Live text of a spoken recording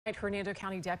Hernando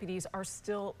County deputies are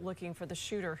still looking for the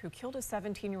shooter who killed a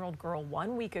 17-year-old girl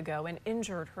 1 week ago and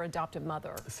injured her adoptive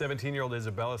mother. 17-year-old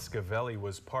Isabella Scavelli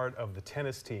was part of the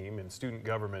tennis team in student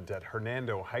government at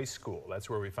Hernando High School. That's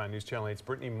where we find News Channel 8's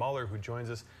Brittany Muller, who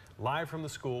joins us live from the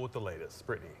school with the latest.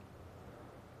 Brittany.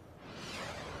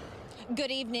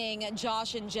 Good evening,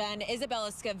 Josh and Jen.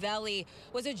 Isabella Scavelli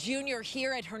was a junior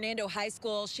here at Hernando High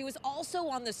School. She was also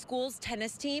on the school's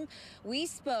tennis team. We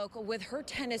spoke with her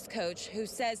tennis coach, who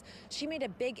says she made a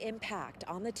big impact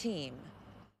on the team.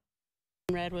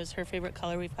 Red was her favorite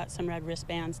color. We've got some red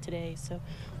wristbands today, so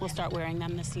we'll start wearing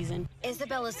them this season.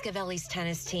 Isabella Scavelli's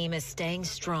tennis team is staying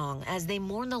strong as they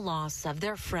mourn the loss of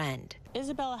their friend.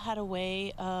 Isabella had a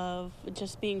way of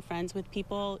just being friends with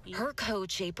people. Her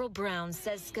coach, April Brown,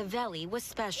 says Scavelli was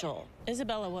special.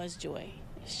 Isabella was joy.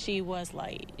 She was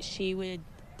light. She would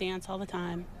dance all the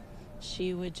time.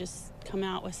 She would just come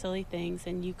out with silly things,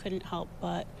 and you couldn't help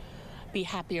but be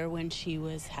happier when she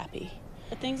was happy.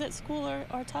 The things at school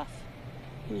are tough.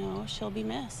 You know, she'll be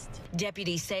missed.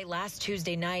 Deputies say last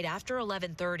Tuesday night after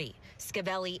 11:30,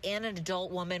 Scavelli and an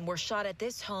adult woman were shot at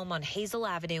this home on Hazel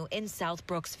Avenue in South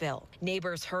Brooksville.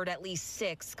 Neighbors heard at least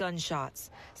 6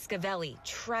 gunshots. Scavelli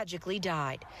tragically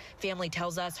died. Family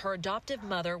tells us her adoptive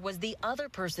mother was the other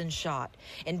person shot.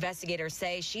 Investigators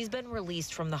say she's been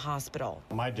released from the hospital.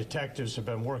 My detectives have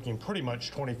been working pretty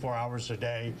much 24 hours a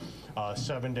day,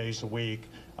 7 days a week,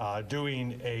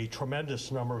 doing a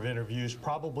tremendous number of interviews,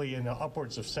 probably in the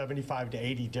upwards of 75 to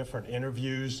 80 different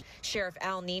interviews. Sheriff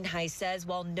Al Nienhuis says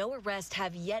while no arrests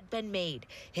have yet been made,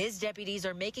 his deputies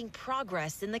are making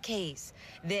progress in the case.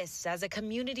 This as a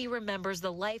community remembers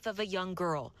the life of a young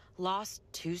girl lost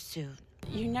too soon.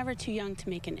 You're never too young to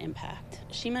make an impact.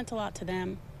 She meant a lot to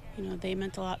them. You know, they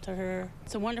meant a lot to her.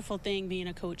 It's a wonderful thing being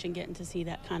a coach and getting to see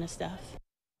that kind of stuff.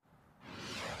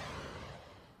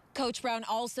 Coach Brown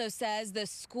also says the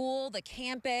school, the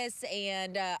campus,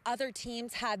 and other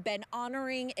teams have been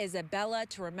honoring Isabella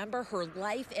to remember her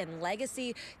life and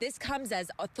legacy. This comes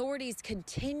as authorities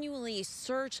continually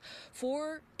search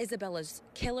for Isabella's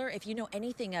killer. If you know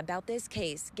anything about this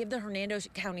case, give the Hernando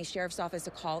County Sheriff's Office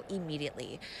a call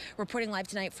immediately. Reporting live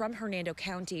tonight from Hernando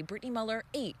County, Brittany Muller,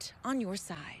 8 on your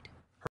side.